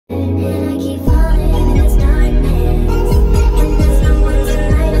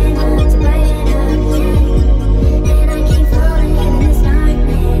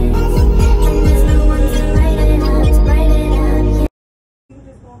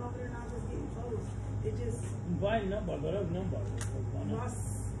over there not just getting close. It just invite number, but that's number.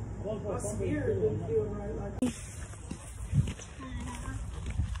 My spirit didn't feel right. Like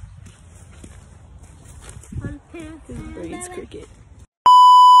his braids crooked.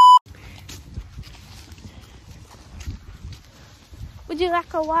 Would you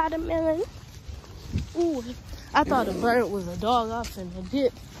like a watermelon? Ooh, I thought a bird was a dog. I was finna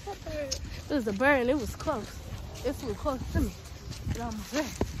dip. It was a bird and it was close. It flew close to me. It almost ran.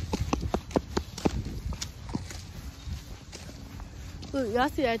 Look, y'all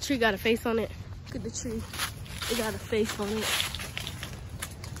see that tree got a face on it? Look at the tree. It got a face on it.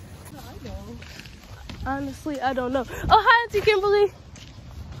 I know. Honestly, I don't know. Oh, hi, Auntie Kimberly.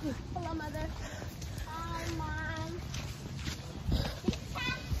 Hello, Mother. Hi, Mom.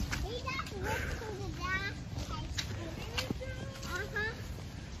 We just went to the dog.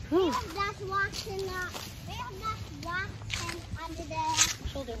 We have just walking up. We have just walking under there.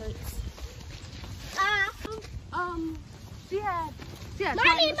 Shoulder hurts. She had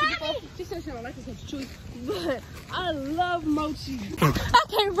Mommy! She said she don't like this much chewy, but I love mochi. I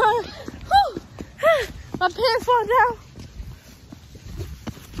can't run. Whew. My pants fall down.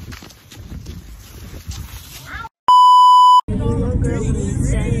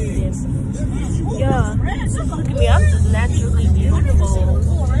 Yeah, look at me. I'm just naturally beautiful.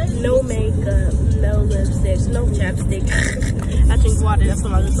 No makeup, no lipstick, no chapstick. I drink water. That's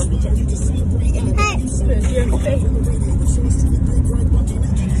when I look gonna be tested.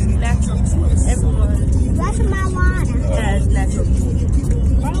 Natural. Everyone. That's my water. Has natural.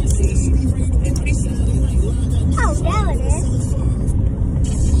 Oh, there it is.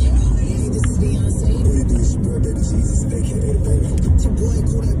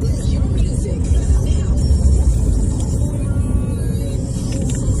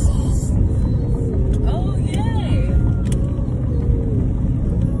 Oh, yay.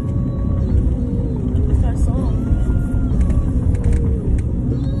 What's that song?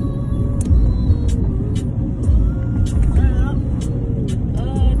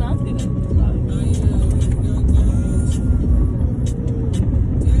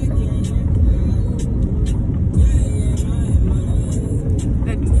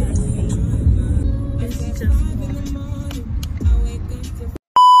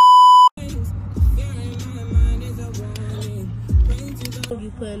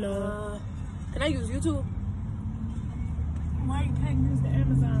 Can I use YouTube? why you can't use the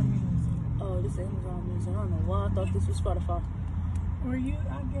Amazon Music? Oh, this is Amazon Music. I don't know why I thought this was Spotify. Or you,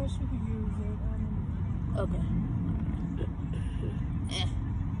 I guess you could use it. Okay.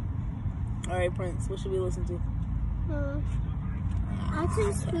 All right, Prince. What should we listen to? I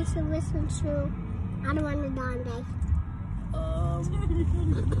just wish to listen to I Don't Want to Die Day.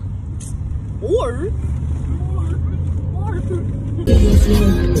 Or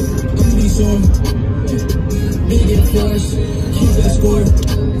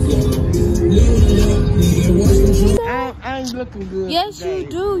I ain't looking good. yes, today. you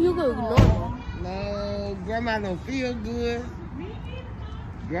do. You go normal. No, grandma don't feel good.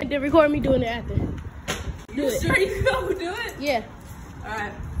 They record me doing it after. Do it. Sure you gonna do it? Yeah.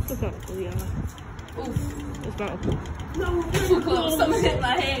 Alright. It's not cool, y'all. Oof. It's not cool. No, too close. Something hit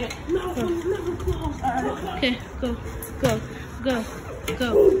my hand. No, it's never close. Okay, go, go, go,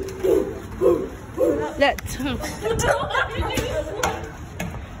 go. That tongue.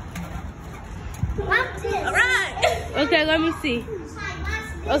 Alright. Okay, let me see.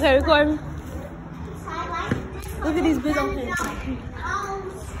 Okay, record me. Look at these big old hands.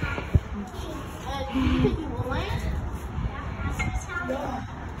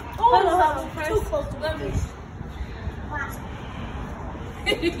 Hold on, too close to let me.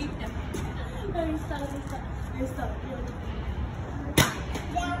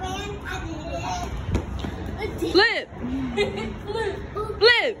 Flip!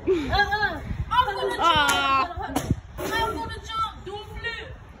 Flip! I'm gonna jump. Do a flip.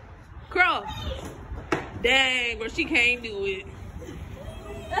 Cross. Dang, bro, she can't do it.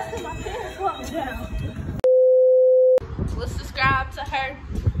 That's because my pants falling down. Let's subscribe to her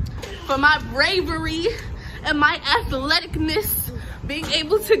for my bravery and my athleticness, being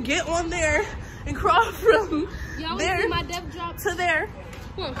able to get on there and crawl from there my death drop to there.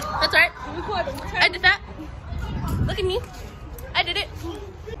 That's right. I did that. Look at me. I did it.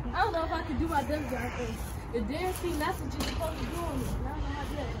 I don't know if I could do my death drop. The dance team, that's what you're supposed to do on it. I don't know how to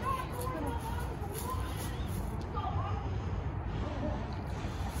do it.